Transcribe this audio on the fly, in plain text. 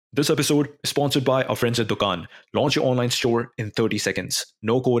This episode is sponsored by our friends at Dukan. Launch your online store in 30 seconds.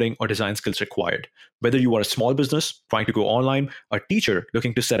 No coding or design skills required. Whether you are a small business trying to go online, a teacher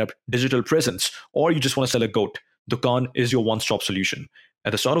looking to set up digital presence, or you just want to sell a goat, Dukan is your one-stop solution.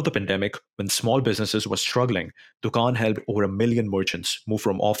 At the start of the pandemic, when small businesses were struggling, Dukan helped over 1 million merchants move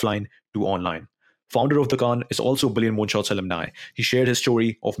from offline to online. Founder of Dukan is also Billion Moonshots alumni. He shared his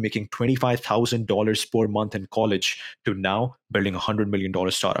story of making $25,000 per month in college to now building a $100 million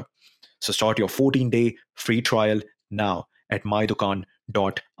startup. So start your 14-day free trial now at mydukan.io.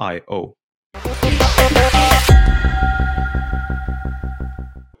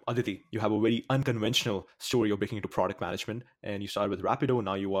 Aditi, you have a very unconventional story of breaking into product management, and you started with Rapido.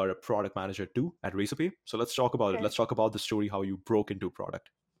 Now you are a product manager too at Razorpay. So let's talk about it. Yes, Let's talk about the story how you broke into product.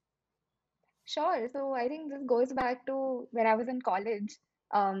 sure. So I think this goes back to when I was in college,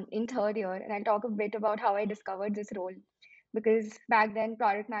 in third year, and I'll talk a bit about how I discovered this role because back then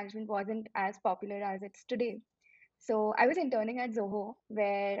product management wasn't as popular as it's today. So I was interning at Zoho,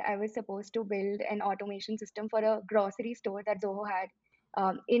 where I was supposed to build an automation system for a grocery store that Zoho had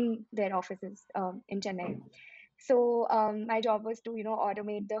in their offices in Chennai. So my job was to,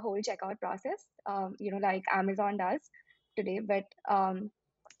 automate the whole checkout process, like Amazon does today. But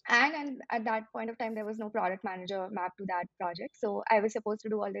and at that point of time there was no product manager mapped to that project, so I was supposed to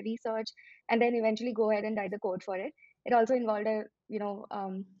do all the research and then eventually go ahead and write the code for it. It also involved a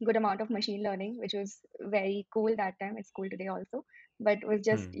good amount of machine learning, which was very cool that time. It's cool today also, but it was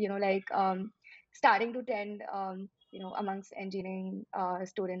just Hmm. starting to trend amongst engineering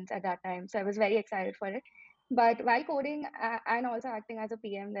students at that time, so I was very excited for it. But while coding and also acting as a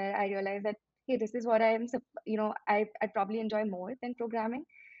PM there, I realized that hey, this is what I probably enjoy more than programming.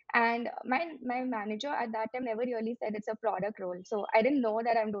 And my manager at that time never really said it's a product role, so I didn't know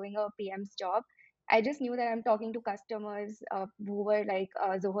that I'm doing a PM's job. I just knew that I'm talking to customers who were like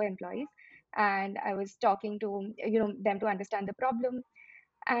Zoho employees, and I was talking to them to understand the problem.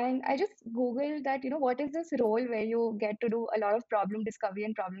 And I just googled that, what is this role where you get to do a lot of problem discovery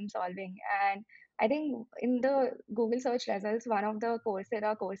and problem solving. And I think in the Google search results, one of the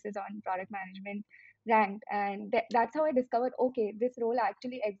Coursera courses on product management ranked, and that's how I discovered, okay, this role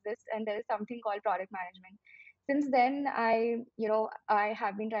actually exists and there is something called product management. Since then, I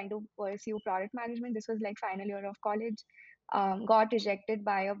have been trying to pursue product management. This was like final year of college. Got rejected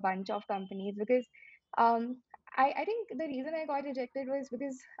by a bunch of companies because um, I think the reason I got rejected was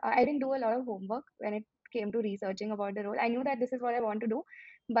because I didn't do a lot of homework when it came to researching about the role. I knew that this is what I want to do,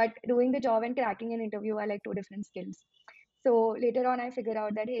 but doing the job and cracking an interview are like two different skills. So later on, I figured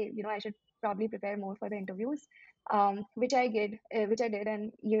out that hey, I should probably prepare more for the interviews, which I did,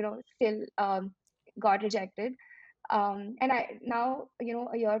 and still got rejected. And I now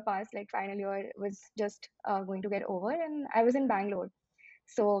a year passed, like final year was just going to get over, and I was in Bangalore.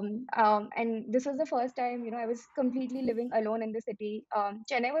 So, and this was the first time, I was completely living alone in the city.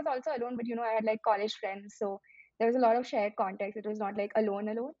 Chennai was also alone, but, I had like college friends. So there was a lot of shared context. It was not like alone,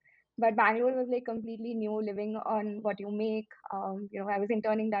 alone. But Bangalore was like completely new, living on what you make. I was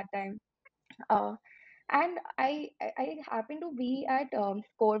interning that time. Uh, and I happened to be at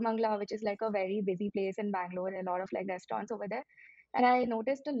Kormangla, which is like a very busy place in Bangalore, a lot of like restaurants over there. And I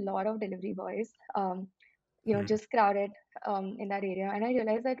noticed a lot of delivery boys. Hmm. Just crowded in that area. And I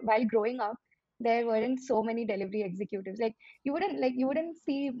realized that while growing up, there weren't so many delivery executives. Like you wouldn't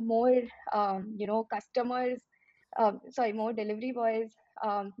see more customers, more delivery boys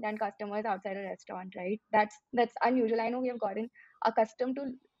than customers outside a restaurant, right? That's unusual. I know we have gotten accustomed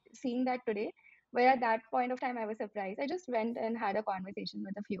to seeing that today, but at that point of time, I was surprised. I just went and had a conversation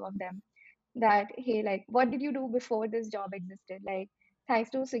with a few of them that hey, like what did you do before this job existed? Like thanks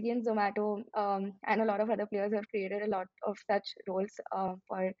to Swiggy and Zomato, and a lot of other players have created a lot of such roles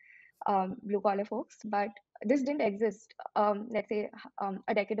for blue collar folks, but this didn't exist, let's say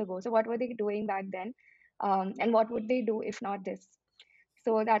a decade ago. So what were they doing back then, and what would they do if not this?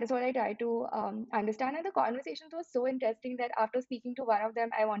 So that is what I try to understand. And the conversations were so interesting that after speaking to one of them,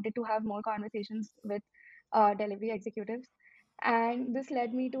 I wanted to have more conversations with delivery executives. And this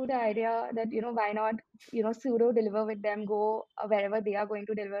led me to the idea that, why not, pseudo deliver with them, go wherever they are going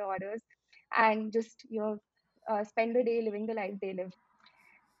to deliver orders, and just, spend the day living the life they live.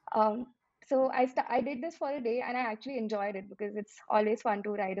 Um, so I did this for a day and I actually enjoyed it because it's always fun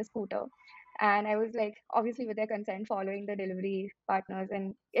to ride a scooter. And I was like, obviously with their consent, following the delivery partners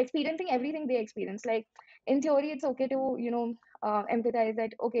and experiencing everything they experience. Like in theory, it's okay to, empathize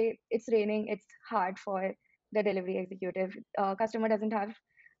that, okay, it's raining, it's hard for the delivery executive. Customer doesn't have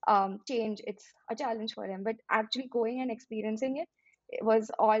change, it's a challenge for them. But actually going and experiencing it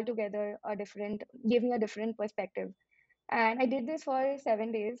was altogether a different, gave me a different perspective. And I did this for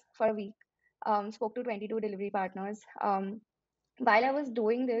 7 days, for a week. Spoke to 22 delivery partners. While I was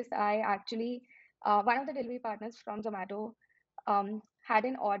doing this, I actually, one of the delivery partners from Zomato had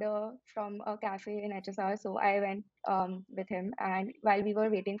an order from a cafe in HSR. So I went with him. And while we were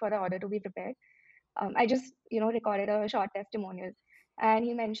waiting for the order to be prepared, I just, recorded a short testimonial. And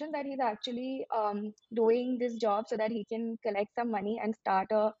he mentioned that he's actually doing this job so that he can collect some money and start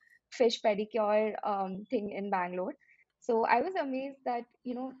a fish pedicure thing in Bangalore. So I was amazed that,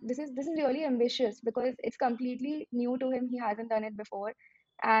 this is really ambitious because it's completely new to him. He hasn't done it before.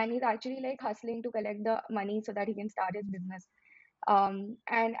 And he's actually like hustling to collect the money so that he can start his business.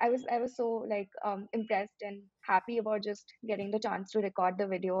 And I was so like impressed and happy about just getting the chance to record the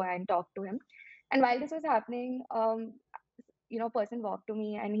video and talk to him. And while this was happening, a person walked to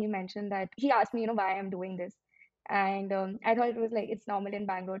me and he mentioned that he asked me, why I'm doing this. And I thought it was like it's normal in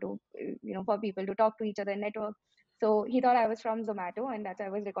Bangalore to, for people to talk to each other and network. So he thought I was from Zomato, and that's why I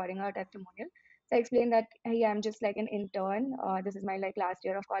was recording a testimonial. So I explained that, hey, I'm just like an intern. This is my like last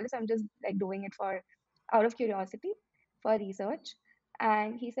year of college. I'm just like doing it for out of curiosity, for research.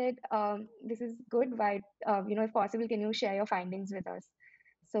 And he said, this is good. Why, if possible, can you share your findings with us?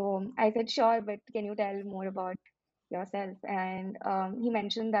 So I said, sure, but can you tell more about yourself? And he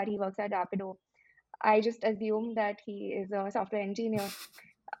mentioned that he works at Rapido. I just assumed that he is a software engineer.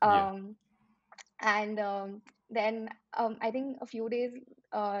 Yeah. Um, and then I think a few days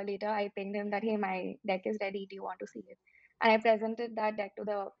later, I pinged him that, hey, my deck is ready. Do you want to see it? And I presented that deck to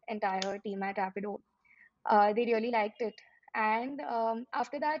the entire team at Rapido. They really liked it. And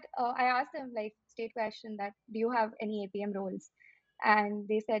after that, I asked them like straight question that, do you have any APM roles? And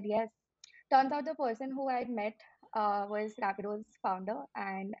they said yes. Turns out the person who I'd met was Rapido's founder,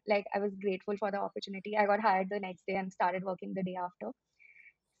 and like I was grateful for the opportunity. I got hired the next day and started working the day after.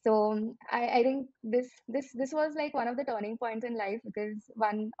 So I think this was like one of the turning points in life, because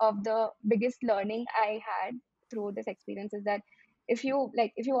one of the biggest learning I had through this experience is that if you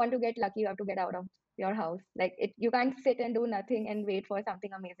want to get lucky, you have to get out of your house. Like you can't sit and do nothing and wait for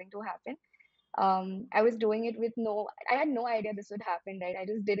something amazing to happen. I was doing it with I had no idea this would happen, right? I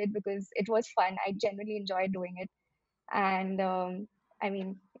just did it because it was fun. I genuinely enjoyed doing it. And I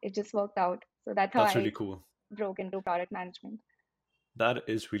mean, it just worked out. So that's how That's really I cool. broke into product management. That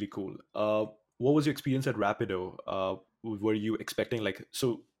is really cool. What was your experience at Rapido? Were you expecting like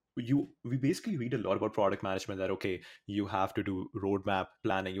so? We basically read a lot about product management that okay, you have to do roadmap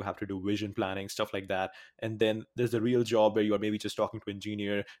planning, you have to do vision planning, stuff like that, and then there's the real job where you are maybe just talking to an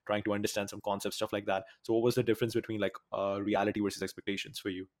engineer, trying to understand some concepts, stuff like that. So, what was the difference between like reality versus expectations for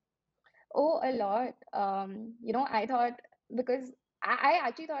you? Oh, a lot. I thought, because I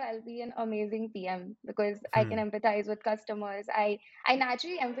actually thought I'll be an amazing PM because I can Hmm. empathize with customers. I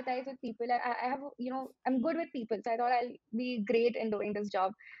naturally empathize with people. I have, I'm good with people. So I thought I'll be great in doing this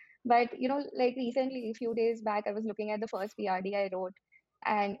job. But, like recently, a few days back, I was looking at the first PRD I wrote,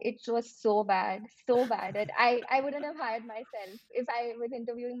 and it was so bad that I wouldn't have hired myself. If I was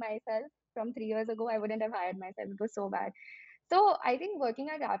interviewing myself from 3 years ago, I wouldn't have hired myself. It was so bad. So I think working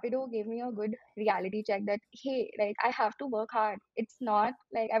at Rapido gave me a good reality check that, hey, like I have to work hard. It's not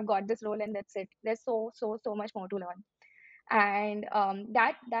like I've got this role and that's it. There's so much more to learn. And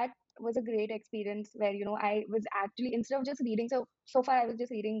that was a great experience where, I was actually, instead of just reading, so far I was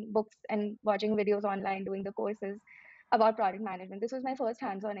just reading books and watching videos online, doing the courses about product management. This was my first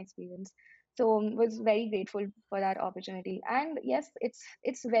hands-on experience. So was very grateful for that opportunity. And yes,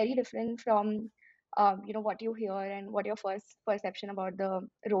 it's very different from what you hear and what your first perception about the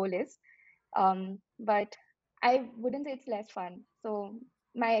role is. But I wouldn't say it's less fun. So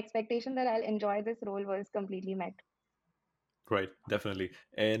my expectation that I'll enjoy this role was completely met. Right, definitely.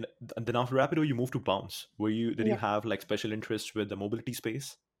 And then after Rapido, you moved to Bounce. Did you Yeah. have like special interest with the mobility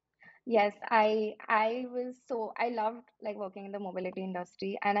space? Yes, I loved like working in the mobility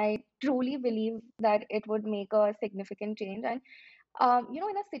industry, and I truly believe that it would make a significant change. And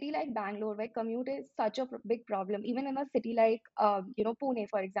in a city like Bangalore, where commute is such a big problem, even in a city like, Pune,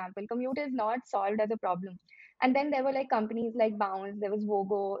 for example, commute is not solved as a problem. And then there were like companies like Bounce, there was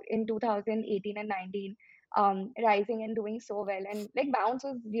Vogo in 2018 and 19, rising and doing so well. And like Bounce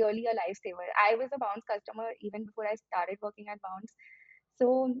was really a lifesaver. I was a Bounce customer even before I started working at Bounce.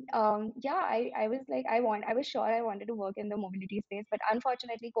 So yeah, I was like, I was sure I wanted to work in the mobility space, but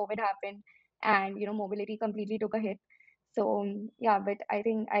unfortunately, COVID happened, and mobility completely took a hit. So yeah, but I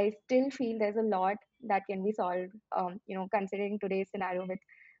think I still feel there's a lot that can be solved. Considering today's scenario with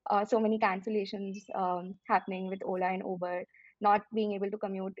so many cancellations happening with Ola and Uber, not being able to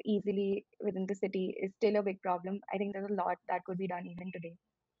commute easily within the city is still a big problem. I think there's a lot that could be done even today.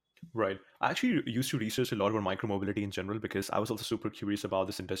 Right. I actually used to research a lot about micromobility in general because I was also super curious about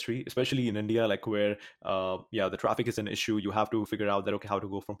this industry, especially in India, like where, yeah, the traffic is an issue. You have to figure out that, okay, how to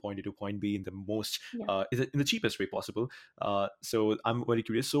go from point A to point B in the most, Yeah. in the cheapest way possible. So I'm very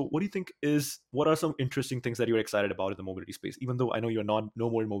curious. So what do you think what are some interesting things that you're excited about in the mobility space? Even though I know you're not no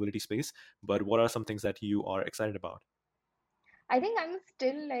more in mobility space, but what are some things that you are excited about? I think I'm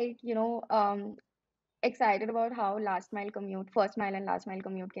still like, excited about how first mile and last mile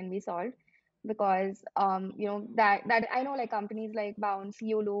commute can be solved because that I know like companies like Bounce,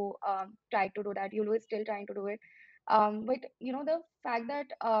 Yulu tried to do that. Yulu is still trying to do it. But the fact that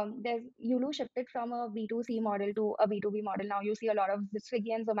there's Yulu shifted from a B2C model to a B2B model. Now you see a lot of the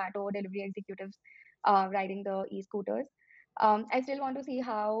Swiggy and Zomato delivery executives riding the e-scooters. I still want to see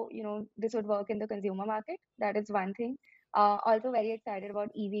how this would work in the consumer market. That is one thing. Also very excited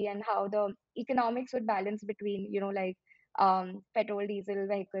about EV and how the economics would balance between, petrol, diesel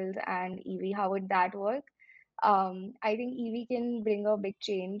vehicles and EV. How would that work? I think EV can bring a big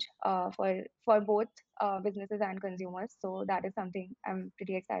change for both businesses and consumers. So that is something I'm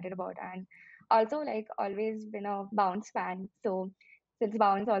pretty excited about. And also, like, always been a Bounce fan. So since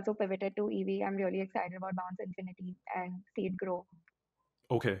Bounce also pivoted to EV, I'm really excited about Bounce Infinity and see it grow.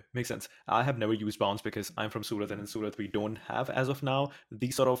 Okay, makes sense. I have never used Bounce because I'm from Surat, and in Surat we don't have, as of now,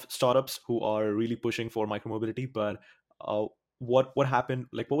 these sort of startups who are really pushing for micromobility. But uh, what happened?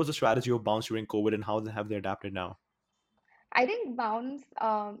 Like, what was the strategy of Bounce during COVID, and how have they adapted now? I think Bounce,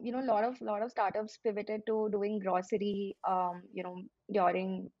 lot of startups pivoted to doing grocery,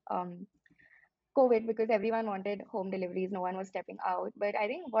 during COVID because everyone wanted home deliveries. No one was stepping out. But I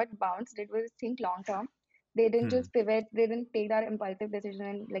think what Bounce did was think long term. They didn't Hmm. just pivot. They didn't take that impulsive decision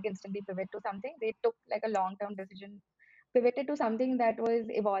and like instantly pivot to something. They took like a long term decision, pivoted to something that was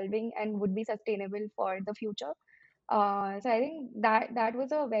evolving and would be sustainable for the future. So I think that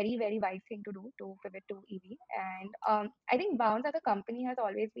was a very very wise thing to do to pivot to EV. And I think Bounce as a company has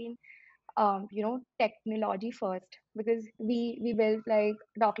always been technology first because we built like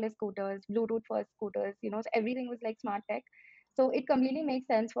dockless scooters, Bluetooth first scooters, so everything was like smart tech. So it completely makes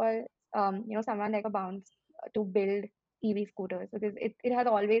sense for someone like a Bounce to build EV scooters because it has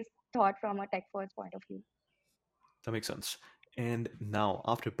always thought from a tech first point of view. That makes sense. And now,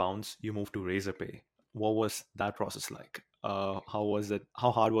 after Bounce, you moved to Razorpay. What was that process like? How was it?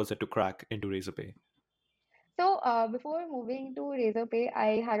 How hard was it to crack into Razorpay? So before moving to Razorpay,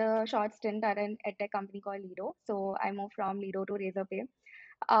 I had a short stint at an edtech company called Lido. So I moved from Lido to Razorpay.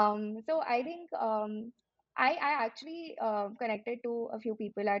 So I think I actually connected to a few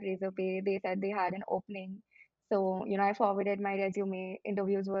people at Razorpay. They said they had an opening. So, I forwarded my resume,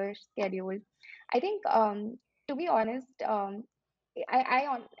 interviews were scheduled. I think, to be honest,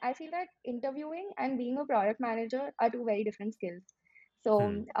 I feel that interviewing and being a product manager are two very different skills. So,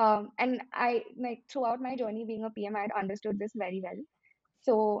 Hmm. and I like throughout my journey being a PM, I had understood this very well.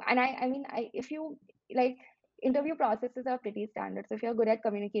 So, and I mean, if you like, interview processes are pretty standard. So if you're good at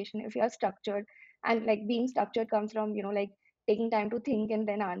communication, if you're structured, and like being structured comes from, like taking time to think and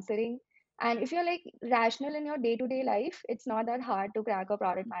then answering. And if you're like rational in your day-to-day life, it's not that hard to crack a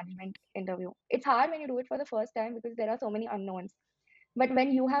product management interview. It's hard when you do it for the first time because there are so many unknowns. But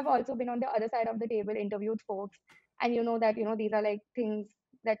when you have also been on the other side of the table, interviewed folks, and you know that, these are like things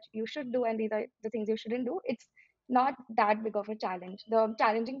that you should do and these are the things you shouldn't do, it's not that big of a challenge. The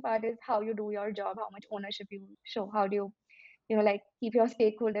challenging part is how you do your job, how much ownership you show, how do you, like keep your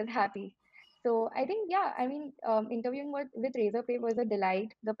stakeholders happy. So I think, yeah, I mean, interviewing with Razorpay was a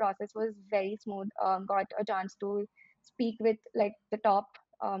delight. The process was very smooth. Got a chance to speak with like the top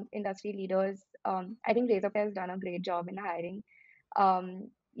industry leaders. I think Razorpay has done a great job in hiring.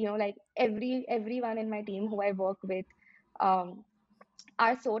 Like everyone in my team who I work with, um,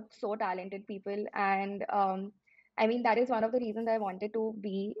 are so talented people. And I mean, that is one of the reasons I wanted to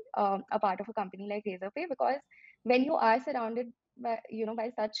be a part of a company like Razorpay, because when you are surrounded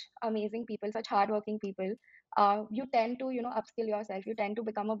by such amazing people, such hardworking people, you tend to upskill yourself, you tend to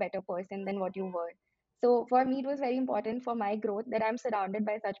become a better person than what you were. So for me it was very important for my growth that I'm surrounded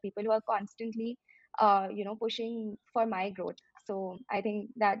by such people who are constantly pushing for my growth. So I think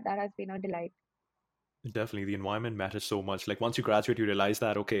that has been a delight. Definitely, the environment matters so much. Like once you graduate, you realize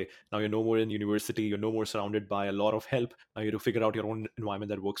that okay, now you're no more in university, you're no more surrounded by a lot of help. Now you have to figure out your own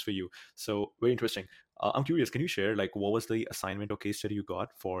environment that works for you. So very interesting. I'm curious, can you share like what was the assignment or case study you got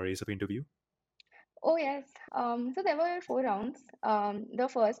for a interview? Oh, yes. So there were four rounds. The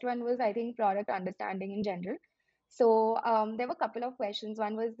first one was, I think, product understanding in general. So there were a couple of questions.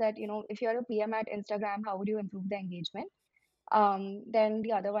 One was that, if you're a PM at Instagram, how would you improve the engagement? Then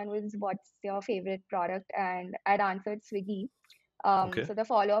the other one was, what's your favorite product? And I'd answered Swiggy. Okay. So the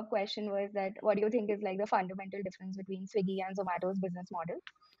follow-up question was that what do you think is like the fundamental difference between Swiggy and Zomato's business model?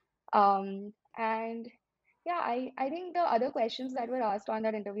 And yeah, I think the other questions that were asked on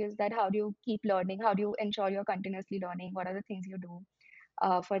that interview is that how do you keep learning? How do you ensure you're continuously learning? What are the things you do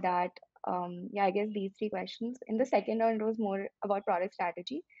for that? Yeah, I guess these three questions. In the second round, it was more about product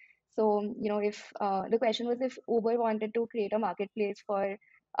strategy. So, if the question was if Uber wanted to create a marketplace for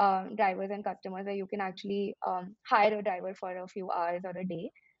drivers and customers where you can actually hire a driver for a few hours or a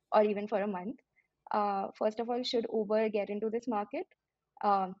day or even for a month. First of all, should Uber get into this market?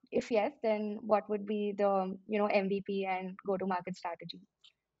 If yes, then what would be the MVP and go-to-market strategy?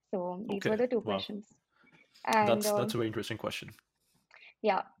 So these were Okay. the two Wow. questions. And That's a very interesting question.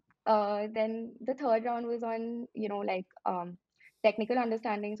 yeah, then the third round was on like technical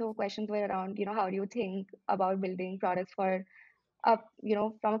understanding. So questions were around how do you think about building products for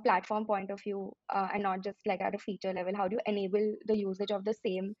from a platform point of view, and not just like at a feature level. How do you enable the usage of the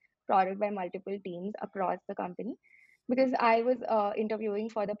same product by multiple teams across the company? Because I was interviewing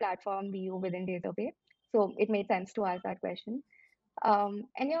for the platform BU within Razorpay, so it made sense to ask that question. And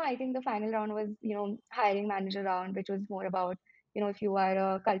yeah, I think the final round was, hiring manager round, which was more about, if you are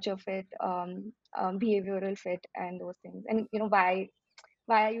a culture fit, behavioral fit, and those things. And why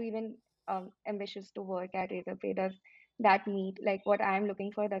are you even ambitious to work at Razorpay? Does that meet like what I'm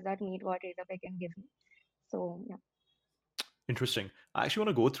looking for? Does that meet what Razorpay can give me? So yeah. Interesting. I actually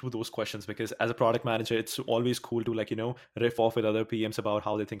want to go through those questions because as a product manager, it's always cool to riff off with other PMs about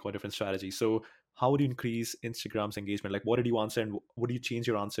how they think about different strategies. So how would you increase Instagram's engagement? Like what did you answer and would you change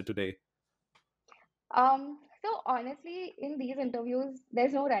your answer today? So honestly, in these interviews,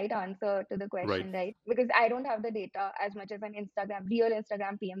 there's no right answer to the Right. question, right? Because I don't have the data as much as an real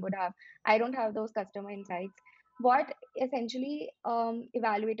Instagram PM would have. I don't have those customer insights. What essentially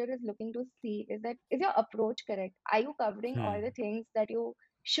evaluator is looking to see is that is your approach correct? Are you covering all the Hmm. things that you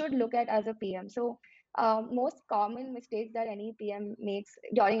should look at as a PM? So most common mistakes that any PM makes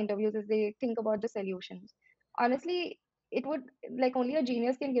during interviews is they think about the solutions. Honestly, it would like only a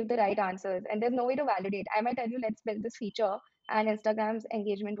genius can give the right answers, and there's no way to validate. I might tell you let's build this feature and Instagram's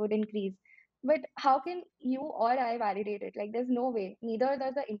engagement would increase, but how can you or I validate it? Like there's no way. Neither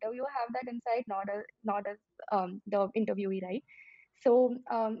does the interviewer have that insight, nor does the interviewee, right? So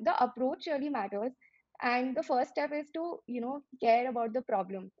the approach really matters, and the first step is to care about the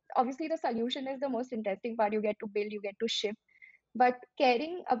problem. Obviously the solution is the most interesting part. You get to build, you get to ship, but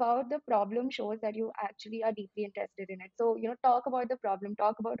caring about the problem shows that you actually are deeply interested in it. So talk about the problem,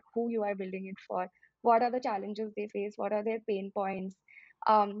 talk about who you are building it for, what are the challenges they face, what are their pain points.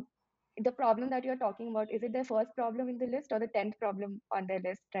 um, the problem that you're talking about, is it their first problem in the list or the 10th problem on their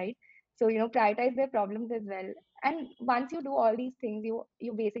list, right? So prioritize their problems as well. And once you do all these things,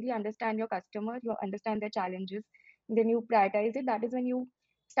 you basically understand your customer, you understand their challenges, then you prioritize it. That is when you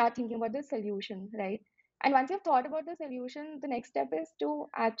start thinking about the solution, right? And once you've thought about the solution, the next step is to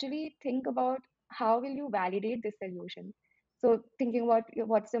actually think about how will you validate this solution. So thinking about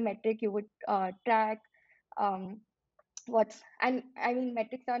what's the metric you would track, um, what's and I mean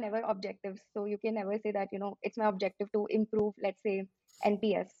metrics are never objectives, so you can never say that it's my objective to improve, let's say,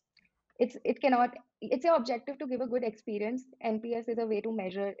 NPS. It's your objective to give a good experience. NPS is a way to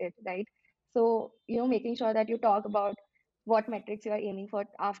measure it, right? So making sure that you talk about what metrics you are aiming for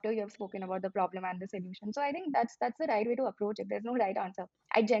after you have spoken about the problem and the solution. So I think that's the right way to approach it. There's no right answer.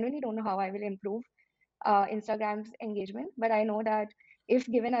 I genuinely don't know how I will improve Instagram's engagement, but I know that if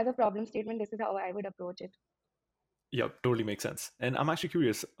given as a problem statement, this is how I would approach it. Yeah, totally makes sense. And I'm actually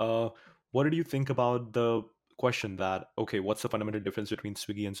curious, what did you think about the question that, okay, what's the fundamental difference between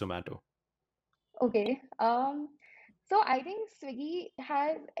Swiggy and Zomato? Okay. So I think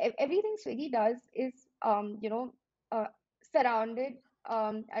everything Swiggy does is uh, surrounded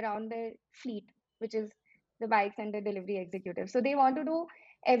around the fleet, which is the bikes and the delivery executives. So they want to do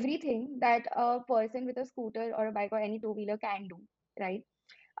everything that a person with a scooter or a bike or any two-wheeler can do, right?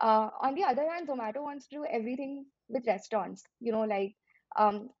 On the other hand, Zomato wants to do everything with restaurants, like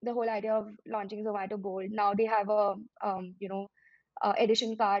the whole idea of launching Zomato Gold. Now they have a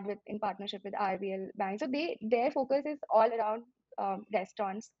edition card with in partnership with RBL Bank. So their focus is all around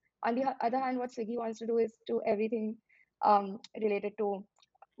restaurants. On the other hand, what Swiggy wants to do is do everything related to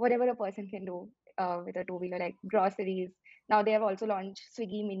whatever a person can do with a two-wheeler, like groceries. Now they have also launched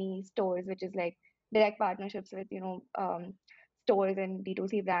Swiggy mini stores, which is like direct partnerships with stores and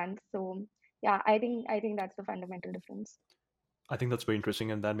D2C brands. So yeah, I think that's the fundamental difference. I think that's very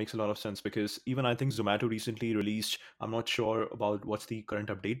interesting, and that makes a lot of sense because even I think Zomato recently released. I'm not sure about what's the current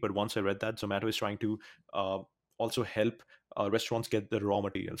update, but once I read that Zomato is trying to uh, also help restaurants get the raw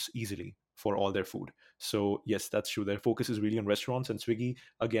materials easily for all their food. So yes, that's true. Their focus is really on restaurants, and Swiggy,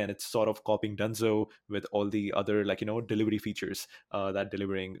 again, it's sort of copying Dunzo with all the other, like, delivery features, that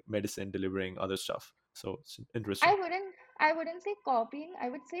delivering medicine, delivering other stuff. So it's I interesting. wouldn't I wouldn't say copying. I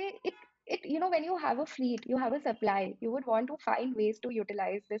would say it when you have a fleet, you have a supply, you would want to find ways to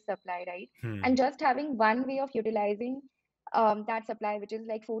utilize this supply, right? And Hmm. just having one way of utilizing that supply, which is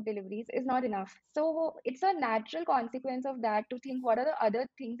like food deliveries, is not enough. So it's a natural consequence of that to think what are the other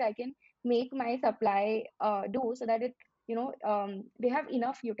things I can make my supply do so that they have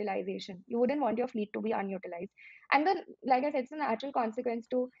enough utilization. You wouldn't want your fleet to be unutilized. And then, like I said, it's a natural consequence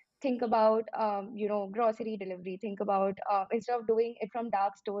to think about grocery delivery, think about instead of doing it from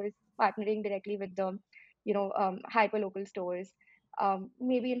dark stores, partnering directly with the hyper local stores,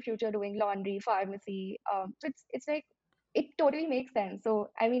 maybe in future doing laundry, pharmacy. So it's like it totally makes sense. So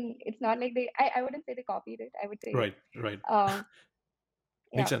I mean, it's not like I wouldn't say they copied it. I would say Right, right. um,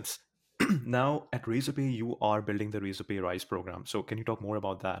 Makes yeah. sense. Now at Razorpay, you are building the Razorpay Rise program. So can you talk more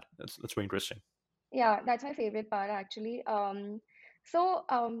about that? That's very interesting. Yeah, that's my favorite part actually. So,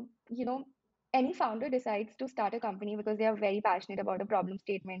 any founder decides to start a company because they are very passionate about a problem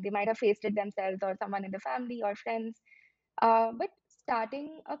statement. They might have faced it themselves or someone in the family or friends. But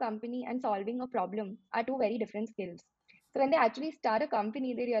starting a company and solving a problem are two very different skills. So when they actually start a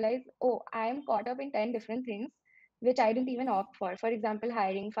company, they realize, oh, I am caught up in 10 different things which I didn't even opt for. For example,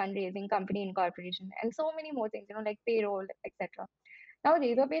 hiring, fundraising, company incorporation, and so many more things, like payroll, etc. Now,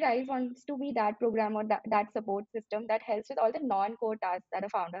 Razorpay Rise wants to be that program or that support system that helps with all the non-core tasks that a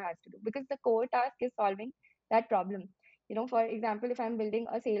founder has to do because the core task is solving that problem. For example, if I'm building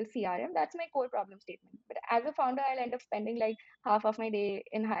a sales CRM, that's my core problem statement. But as a founder, I'll end up spending like half of my day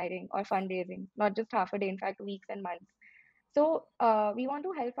in hiring or fundraising, not just half a day, in fact, weeks and months. So we want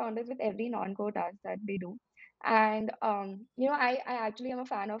to help founders with every non-core task that they do. And I actually am a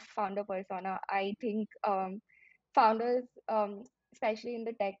fan of founder persona. I think founders, especially in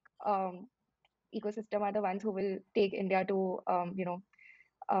the tech ecosystem, are the ones who will take India to um,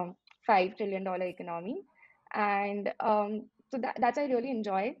 $5 trillion economy. And so that's I really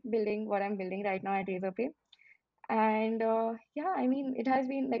enjoy building what I'm building right now at Razorpay. And yeah, I mean, it has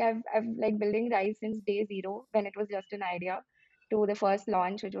been like I've like building Rise since day zero when it was just an idea to the first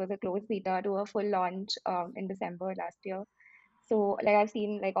launch, which was a closed beta, to a full launch in December last year. So like I've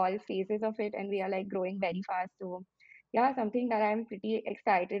seen like all phases of it, and we are like growing very fast. So yeah, something that I'm pretty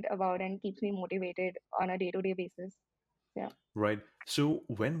excited about and keeps me motivated on a day-to-day basis. Yeah. Right. So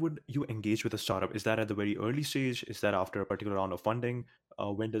when would you engage with a startup? Is that at the very early stage? Is that after a particular round of funding?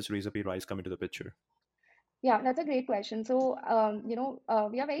 When does Razorpay Rise come into the picture? Yeah, that's a great question. So, we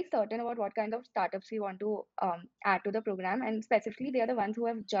are very certain about what kind of startups we want to add to the program, and specifically, they are the ones who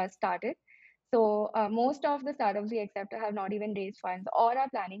have just started. So, most of the startups we accept have not even raised funds or are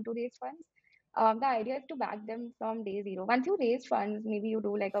planning to raise funds. The idea is to back them from day zero. Once you raise funds, maybe you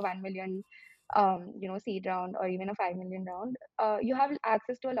do like a 1 million, seed round or even a 5 million round. You have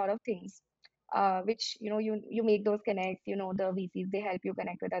access to a lot of things, which you make those connects. The VCs, they help you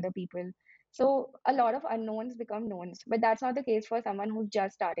connect with other people, so a lot of unknowns become knowns, but that's not the case for someone who's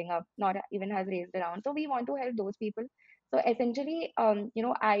just starting up, not even has raised a round. So we want to help those people. So essentially,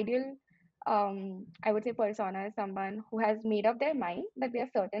 ideal, I would say persona is someone who has made up their mind that they are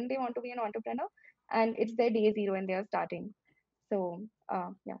certain they want to be an entrepreneur, and it's their day zero and they are starting. So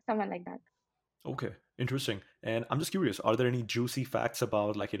yeah, someone like that. Okay, interesting. And I'm just curious, are there any juicy facts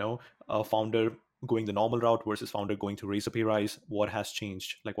about, like, a founder going the normal route versus founder going to Razorpay Rise? What has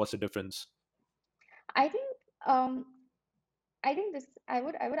changed? Like, what's the difference? I think um, I think this I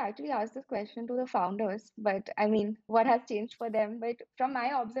would actually ask this question to the founders, but I mean, what has changed for them? But from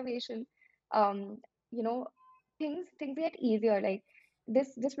my observation, um, you know, things get easier. Like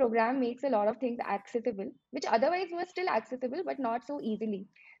this program makes a lot of things accessible, which otherwise were still accessible, but not so easily.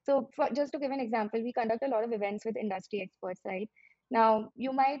 So, just to give an example, we conduct a lot of events with industry experts, right? Now,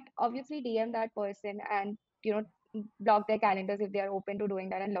 you might obviously DM that person and block their calendars if they are open to doing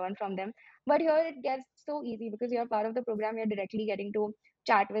that and learn from them, but here it gets so easy because you're part of the program. You're directly getting to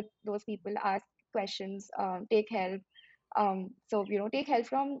chat with those people, ask questions, take help. Take help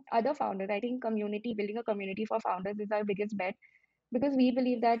from other founders. I think building a community for founders is our biggest bet because we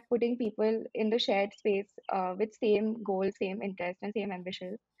believe that putting people in the shared space with same goals, same interest, and same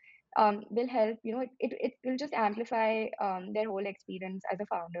ambition will help. It will just amplify their whole experience as a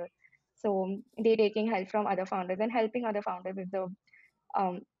founder. So they taking help from other founders and helping other founders is the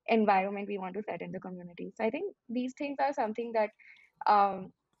environment we want to set in the community. So I think these things are something that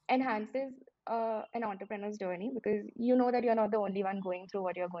um, enhances an entrepreneur's journey because you know that you're not the only one going through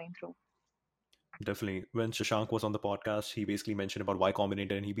what you're going through. Definitely. When Shashank was on the podcast, he basically mentioned about Y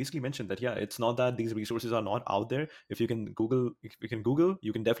Combinator, and he basically mentioned that yeah, it's not that these resources are not out there. If you can Google,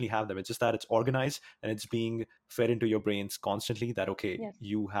 you can definitely have them. It's just that it's organized and it's being fed into your brains constantly. That okay, Yes.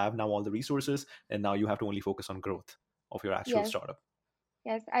 you have now all the resources, and now you have to only focus on growth of your actual Yes. startup.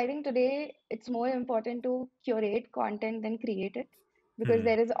 Yes. I think today it's more important to curate content than create it because Hmm.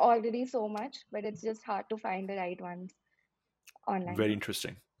 there is already so much, but it's just hard to find the right ones online. Very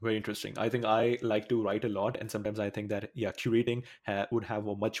interesting. Very interesting. I think I like to write a lot, and sometimes I think that yeah, curating would have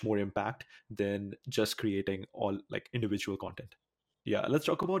a much more impact than just creating all like individual content. Yeah, let's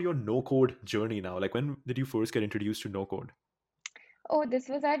talk about your no code journey now. Like, when did you first get introduced to no code? Oh, this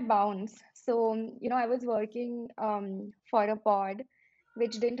was at Bounce. So, I was working for a pod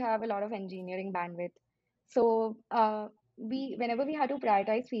which didn't have a lot of engineering bandwidth. So, whenever we had to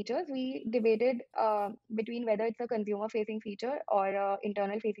prioritize features, we debated between whether it's a consumer-facing feature or a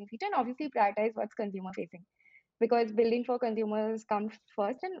internal-facing feature, and obviously prioritize what's consumer-facing because building for consumers comes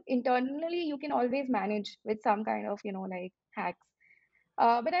first, and internally you can always manage with some kind of, like hacks.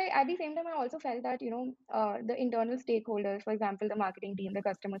 But at the same time, I also felt that, the internal stakeholders, for example, the marketing team, the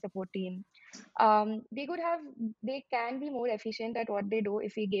customer support team, they can be more efficient at what they do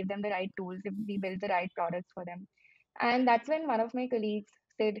if we gave them the right tools, if we build the right products for them. And that's when one of my colleagues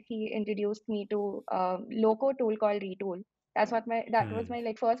said he introduced me to a low-code tool called Retool. That was Hmm. my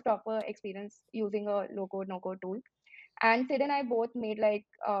like first proper experience using a low-code, no-code tool. And Sid and I both made like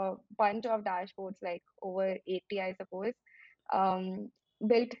a bunch of dashboards, like over 80, I suppose. Um,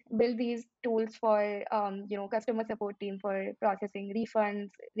 built these tools for customer support team for processing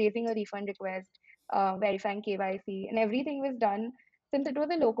refunds, raising a refund request, verifying KYC, and everything was done. Since it was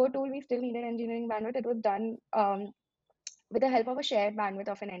a low code tool, we still needed engineering bandwidth. It was done with the help of a shared bandwidth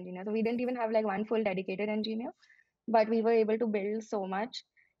of an engineer. So we didn't even have like one full dedicated engineer, but we were able to build so much,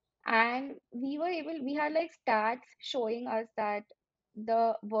 and we had like stats showing us that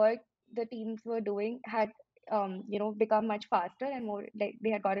the work the teams were doing had become much faster and more like they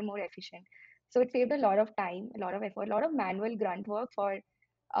had gotten more efficient. So it saved a lot of time, a lot of effort, a lot of manual grunt work for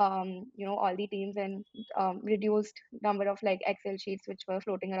all the teams, and reduced number of like Excel sheets which were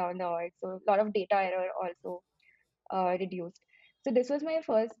floating around the org. So a lot of data error also reduced. So this was my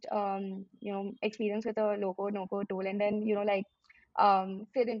first experience with a low code no code tool, and then like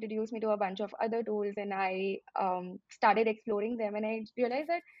Sid introduced me to a bunch of other tools, and I started exploring them, and I realized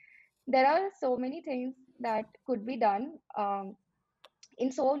that there are so many things that could be done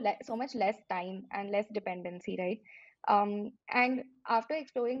in so much less time and less dependency, right? And after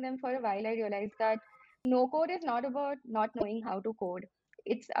exploring them for a while, I realized that no code is not about not knowing how to code.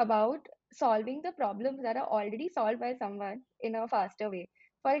 It's about solving the problems that are already solved by someone in a faster way.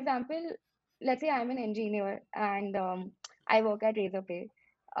 For example, let's say I'm an engineer and I work at Razorpay.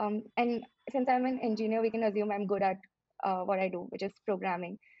 And since I'm an engineer, we can assume I'm good at what I do, which is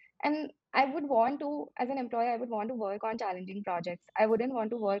programming. And I would want to, as an employer, I would want to work on challenging projects. I wouldn't want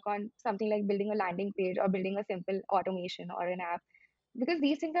to work on something like building a landing page or building a simple automation or an app because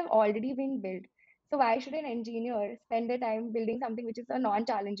these things have already been built. So why should an engineer spend their time building something which is a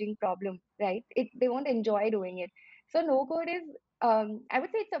non-challenging problem, right? They won't enjoy doing it. So no code is, I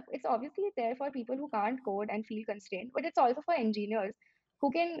would say it's obviously there for people who can't code and feel constrained, but it's also for engineers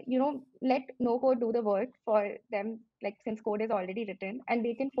who can, let no code do the work for them, like since code is already written, and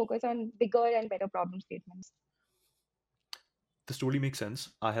they can focus on bigger and better problem statements. This totally makes sense.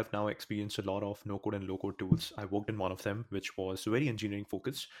 I have now experienced a lot of no code and low code tools. I worked in one of them, which was very engineering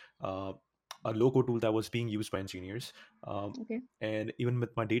focused, uh, a low code tool that was being used by engineers. Um, Okay. and even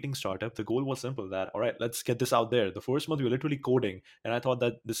with my dating startup, the goal was simple that, all right, let's get this out there. The first month, we were literally coding. And I thought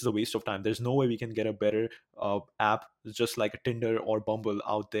that this is a waste of time. There's no way we can get a better app just like a Tinder or Bumble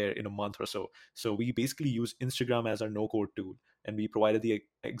out there in a month or so. So we basically use Instagram as our no code tool. And we provided the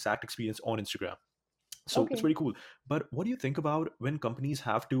exact experience on Instagram. So it's Okay. very cool. But what do you think about when companies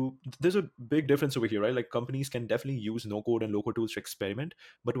have to? There's a big difference over here, right? Like companies can definitely use no code and low code tools to experiment,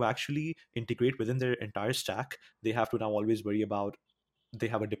 but to actually integrate within their entire stack, they have to now always worry about they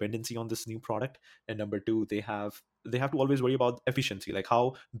have a dependency on this new product, and number two, they have to always worry about efficiency, like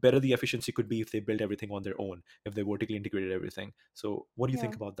how better the efficiency could be if they built everything on their own, if they vertically integrated everything. So what do you Yeah.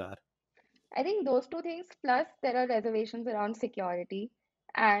 think about that? I think those two things, plus there are reservations around security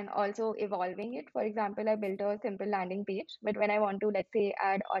and also evolving it. For example, I built a simple landing page, but when I want to, let's say,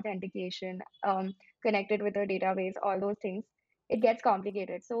 add authentication, connect it with a database, all those things, it gets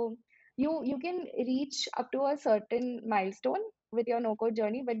complicated. So you can reach up to a certain milestone with your no-code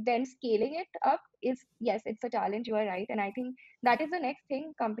journey, but then scaling it up is, yes, it's a challenge. You are right, and I think that is the next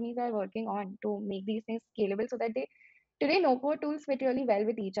thing companies are working on to make these things scalable so that they Today, no-code tools fit really well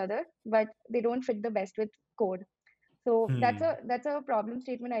with each other, but they don't fit the best with code. So Hmm. that's a problem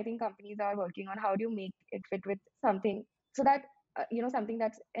statement I think companies are working on. How do you make it fit with something so that something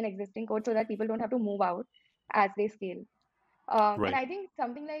that's an existing code, so that people don't have to move out as they scale. And Right. I think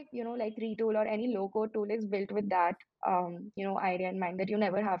something like like Retool or any low code tool is built with that idea in mind, that you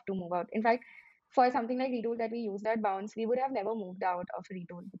never have to move out. In fact, for something like Retool that we used at Bounce, we would have never moved out of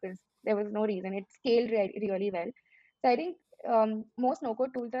Retool because there was no reason. It scaled really well. So I think most no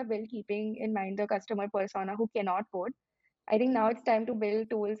code tools are built keeping in mind the customer persona who cannot code. I think now it's time to build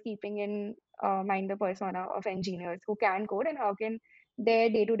tools keeping in mind the persona of engineers who can code, and how can their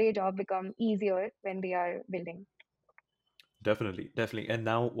day-to-day job become easier when they are building. Definitely, definitely. And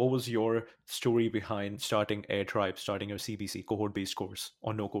now, what was your story behind starting AirTribe, starting your CBC cohort-based course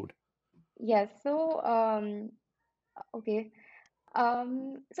on no code? Yes. So okay.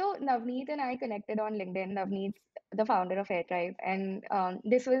 So Navneet and I connected on LinkedIn. Navneet's the founder of AirTribe, and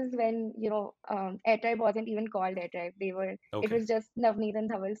this was when AirTribe wasn't even called AirTribe. It Okay. was just Navneet and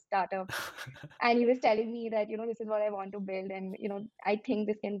Dhaval's startup, and he was telling me that this is what I want to build, and I think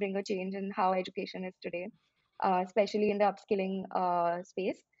this can bring a change in how education is today, especially in the upskilling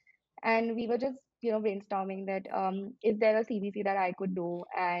space. And we were just brainstorming that is there a CVC that I could do,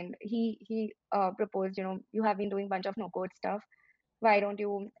 and he proposed, you have been doing bunch of no code stuff, why don't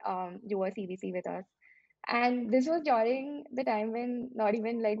you do a CVC with us? And this was during the time when not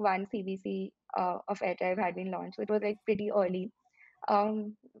even like one CVC of AirTribe had been launched, so it was like pretty early.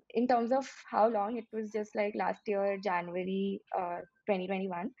 In terms of how long, it was just like last year January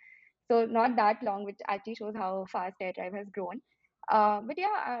 2021, so not that long, which actually shows how fast AirDrive has grown. But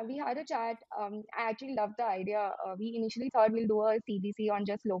yeah, we had a chat. I actually loved the idea. We initially thought we'll do a CBC on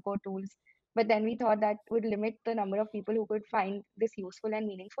just low-code tools, but then we thought that would limit the number of people who could find this useful and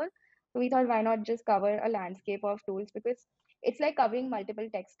meaningful. So we thought, why not just cover a landscape of tools, because it's like covering multiple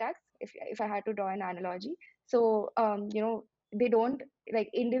tech stacks. If I had to draw an analogy, so they don't, like,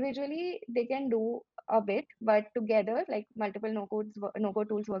 individually they can do a bit, but together, like multiple no code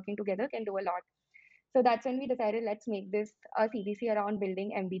tools working together can do a lot. So that's when we decided, let's make this a CDC around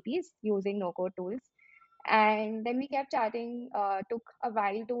building MVPs using no code tools. And then we kept chatting. Took a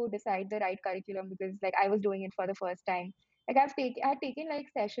while to decide the right curriculum, because like I was doing it for the first time. Like I had taken like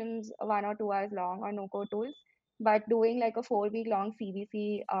sessions 1 or 2 hours long on no code tools, but doing like a 4 week long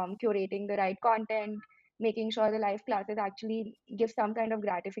CVC, curating the right content, making sure the live classes actually give some kind of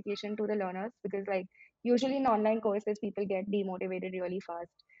gratification to the learners, because like usually in online courses people get demotivated really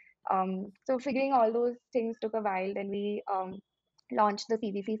fast. So figuring all those things took a while. Then we launched the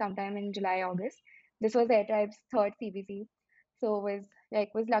CVC sometime in July, August. This was AirTribe's third CVC. So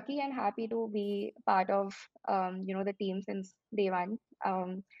was lucky and happy to be part of the team since day one.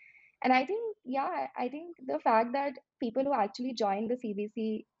 And I think, yeah, I think the fact that people who actually joined the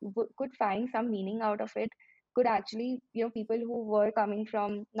CVC could find some meaning out of it, could actually, people who were coming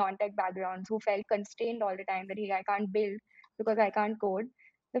from non-tech backgrounds, who felt constrained all the time that, hey, I can't build because I can't code.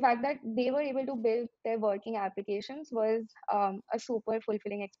 The fact that they were able to build their working applications was a super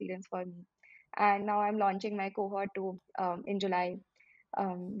fulfilling experience for me. And now I'm launching my cohort 2 in July.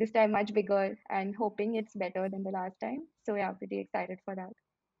 This time much bigger, and hoping it's better than the last time. So yeah, pretty excited for that.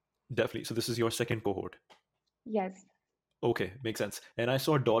 Definitely. So this is your second cohort. Yes. Okay, makes sense. And I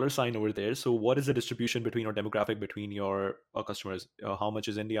saw a dollar sign over there. So what is the distribution between your demographic between your customers? How much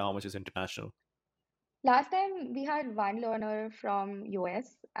is India? How much is international? Last time we had one learner from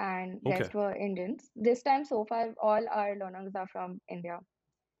US and Okay. rest were Indians. This time so far all our learners are from India.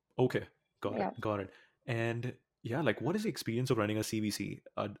 Okay. Got it. Yeah. Got it. And yeah, like what is the experience of running a CVC?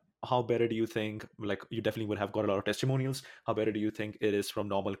 How better do you think, like you definitely would have got a lot of testimonials. How better do you think it is from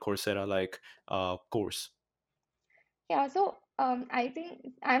normal Coursera like course? Yeah, so I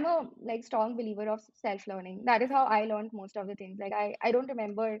think I'm a like strong believer of self-learning. That is how I learned most of the things. Like I don't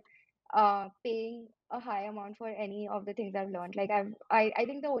remember paying a high amount for any of the things I've learned. Like I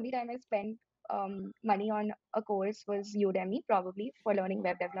think the only time I spent money on a course was Udemy, probably for learning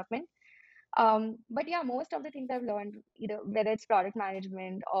web development. But yeah, most of the things I've learned, either whether it's product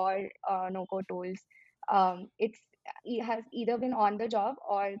management or no-code tools, it has either been on the job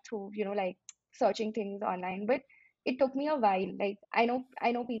or through like searching things online. But it took me a while. Like I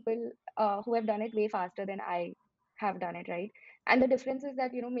know people who have done it way faster than I have done it, right? And the difference is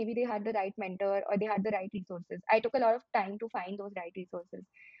that maybe they had the right mentor or they had the right resources. I took a lot of time to find those right resources.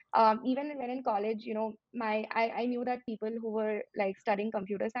 Even when in college, I knew that people who were like studying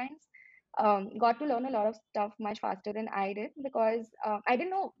computer science got to learn a lot of stuff much faster than I did, because I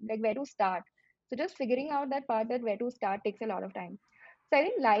didn't know like where to start. So just figuring out that part, that where to start, takes a lot of time. So I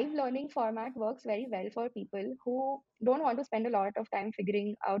think live learning format works very well for people who don't want to spend a lot of time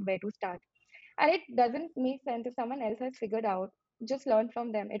figuring out where to start. And it doesn't make sense if someone else has figured out, just learn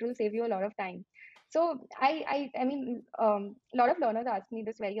from them. It will save you a lot of time. So I mean, a lot of learners ask me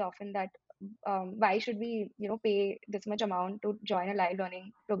this very often that why should we, pay this much amount to join a live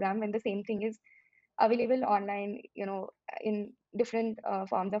learning program when the same thing is available online, in different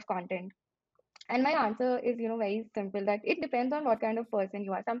forms of content. And my answer is, very simple that it depends on what kind of person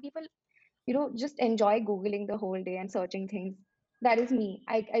you are. Some people, just enjoy Googling the whole day and searching things. That is me.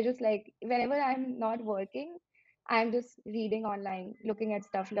 I just like whenever I'm not working, I'm just reading online, looking at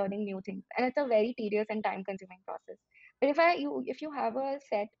stuff, learning new things. And it's a very tedious and time consuming process. But if you have a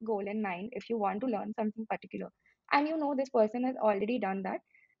set goal in mind, if you want to learn something particular, and this person has already done that,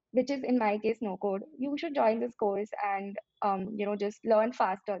 which is in my case no code, you should join this course and just learn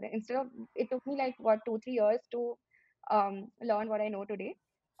faster. Instead of it took me like what 2 3 years to learn what I know today.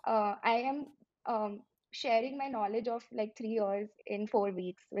 I am sharing my knowledge of like 3 years in 4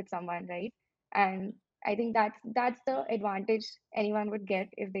 weeks with someone, right? And I think that's the advantage anyone would get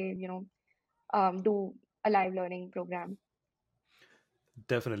if they do a live learning program.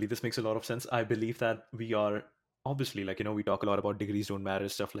 Definitely, this makes a lot of sense. I believe that we are obviously, like, we talk a lot about degrees don't matter,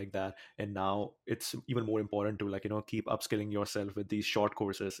 stuff like that. And now it's even more important to, like, keep upskilling yourself with these short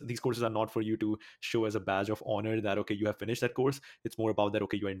courses. These courses are not for you to show as a badge of honor that, okay, you have finished that course. It's more about that,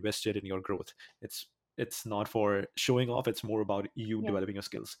 okay, you're invested in your growth. It's not for showing off, it's more about you Yeah. developing your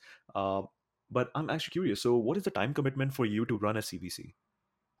skills. Uh, but I'm actually curious. So, what is the time commitment for you to run a CVC?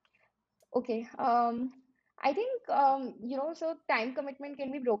 Okay. I think, so time commitment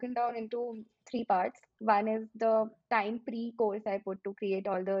can be broken down into three parts. One is the time pre-course I put to create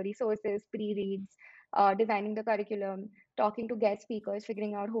all the resources, pre-reads, designing the curriculum, talking to guest speakers,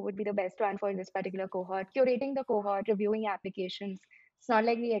 figuring out who would be the best one for this particular cohort, curating the cohort, reviewing applications. It's not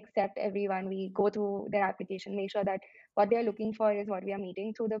like we accept everyone. We go through their application, make sure that what they're looking for is what we are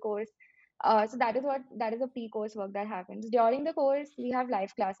meeting through the course. So that is a pre-course work that happens. During the course, we have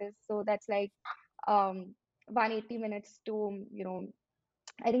live classes. So that's like 180 minutes to,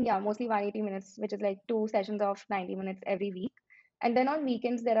 I think, yeah, mostly 180 minutes, which is like two sessions of 90 minutes every week. And then on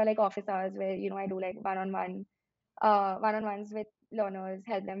weekends, there are like office hours where, I do like one-on-ones with learners,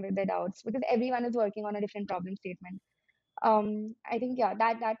 help them with their doubts because everyone is working on a different problem statement. I think, yeah,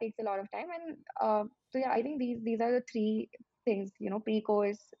 that takes a lot of time. And so, yeah, I think these are the three things,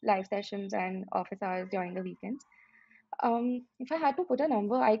 pre-course, live sessions, and office hours during the weekends. If I had to put a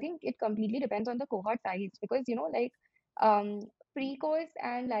number, I think it completely depends on the cohort size because, like pre-course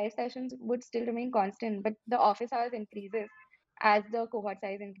and live sessions would still remain constant, but the office hours increases as the cohort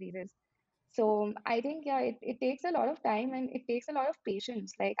size increases. So I think, yeah, it takes a lot of time and it takes a lot of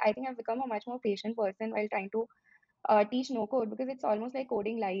patience. Like I think I've become a much more patient person while trying to teach no code because it's almost like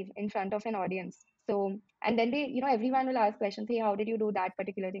coding live in front of an audience. So, and then everyone will ask questions. Hey, how did you do that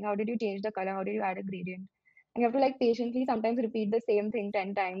particular thing? How did you change the color? How did you add a gradient? And you have to like patiently sometimes repeat the same thing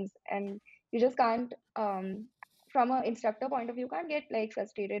 10 times. And you just can't, from an instructor point of view, can't get like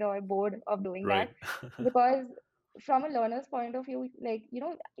frustrated or bored of doing that Right. because from a learner's point of view, like,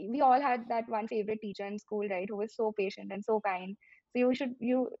 we all had that one favorite teacher in school, right, who was so patient and so kind. So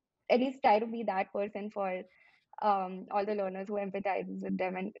you at least try to be that person for all the learners who empathizes with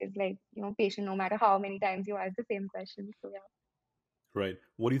them and is like, patient no matter how many times you ask the same question. So yeah. Right.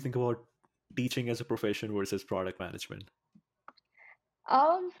 What do you think about teaching as a profession versus product management?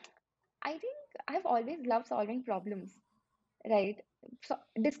 Um, I think I've always loved solving problems, right? So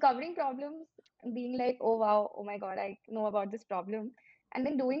discovering problems, being like, oh wow, oh my God, I know about this problem, and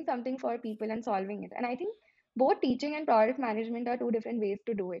then doing something for people and solving it. And I think both teaching and product management are two different ways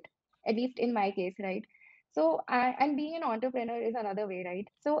to do it, at least in my case, right? So, and being an entrepreneur is another way, right?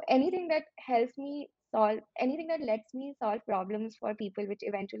 So anything that helps me solve, anything that lets me solve problems for people, which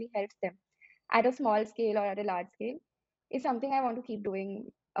eventually helps them at a small scale or at a large scale, is something I want to keep doing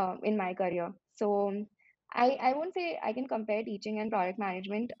in my career. So I won't say I can compare teaching and product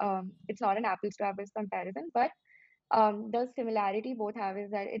management. It's not an apples to apples comparison, but the similarity both have is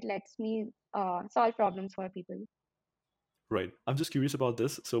that it lets me solve problems for people. Right. I'm just curious about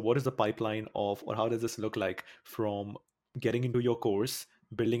this. So, what is the pipeline of, or how does this look like from getting into your course,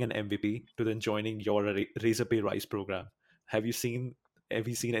 building an MVP, to then joining your Razorpay Rise program? Have you seen have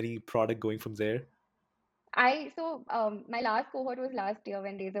you seen any product going from there? My last cohort was last year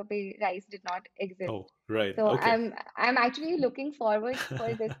when Razorpay Rice did not exist. Oh, right. So Okay. I'm actually looking forward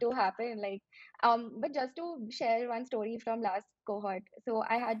for this to happen. Like, but just to share one story from last cohort. So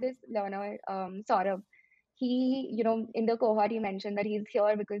I had this learner, Saurabh. He, in the cohort, he mentioned that he's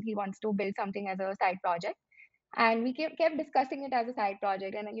here because he wants to build something as a side project. And we kept discussing it as a side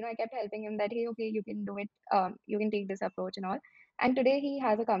project, and I kept helping him that, hey, okay, you can do it, you can take this approach and all. And today he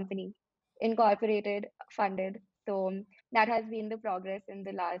has a company, incorporated, funded. So that has been the progress in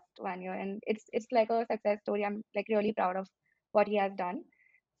the last 1 year, and it's like a success story. I'm like really proud of what he has done.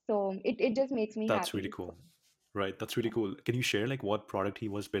 So it just makes me That's really happy. cool. Right. That's really cool. Can you share like what product he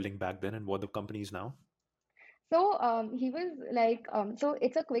was building back then and what the company is now? So he was like, so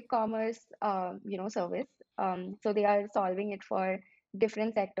it's a quick commerce, service. So they are solving it for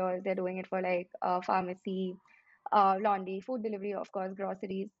different sectors. They're doing it for like pharmacy, laundry, food delivery, of course,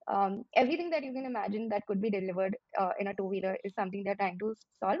 groceries. Everything that you can imagine that could be delivered in a two-wheeler is something they're trying to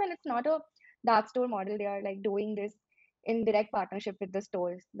solve. And it's not a dark store model. They are like doing this in direct partnership with the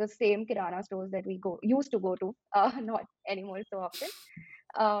stores, the same Kirana stores that we go used to go to, not anymore so often.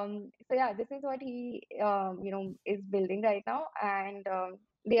 So yeah, this is what he is building right now, and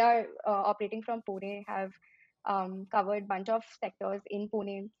they are operating from Pune. Have covered bunch of sectors in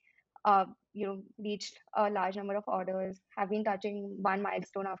Pune. Reached a large number of orders. Have been touching one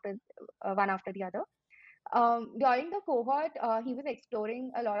milestone after one after the other. During the cohort, he was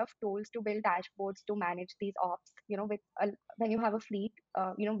exploring a lot of tools to build dashboards to manage these ops. When you have a fleet,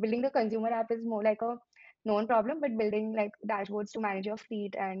 building the consumer app is more like a known problem, but building like dashboards to manage your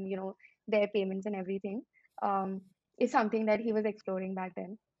fleet and their payments and everything is something that he was exploring back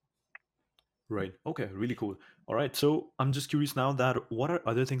then. Right. Okay. Really cool. All right. So I'm just curious now that what are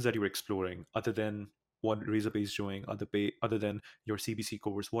other things that you're exploring other than what Razorpay is doing, other than your CBC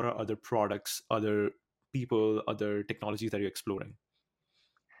course? What are other products, other people, other technologies that you're exploring?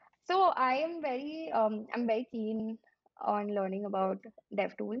 So I'm very keen on learning about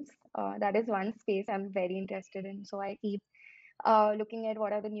dev tools. That is one space I'm very interested in. So I keep looking at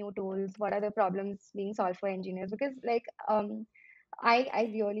what are the new tools, what are the problems being solved for engineers. Because like I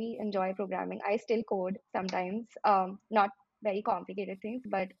really enjoy programming. I still code sometimes, not very complicated things,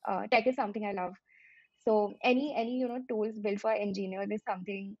 but tech is something I love. So any tools built for engineers is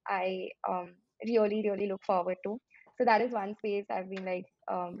something I really look forward to. So that is one space I've been like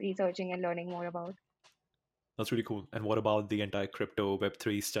researching and learning more about. That's really cool. And what about the entire crypto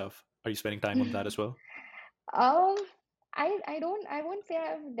Web3 stuff? Are you spending time on that as well? Um, I won't say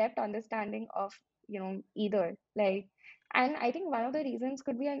I have depth understanding of either, like, and I think one of the reasons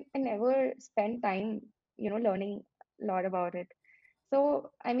could be I never spend time learning a lot about it.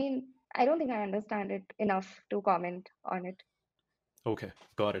 So I mean, I don't think I understand it enough to comment on it. Okay,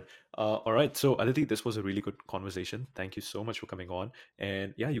 got it. All right. So, Aditi, this was a really good conversation. Thank you so much for coming on.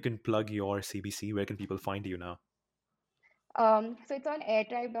 And yeah, you can plug your CBC. Where can people find you now? So it's on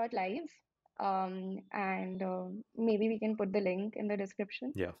airtribe.live, and maybe we can put the link in the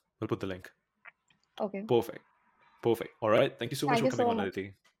description. Yeah, we'll put the link. Okay. Perfect. Perfect. All right. Thank you so much Thank for you coming so on, much.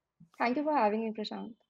 Aditi. Thank you for having me, Prashant.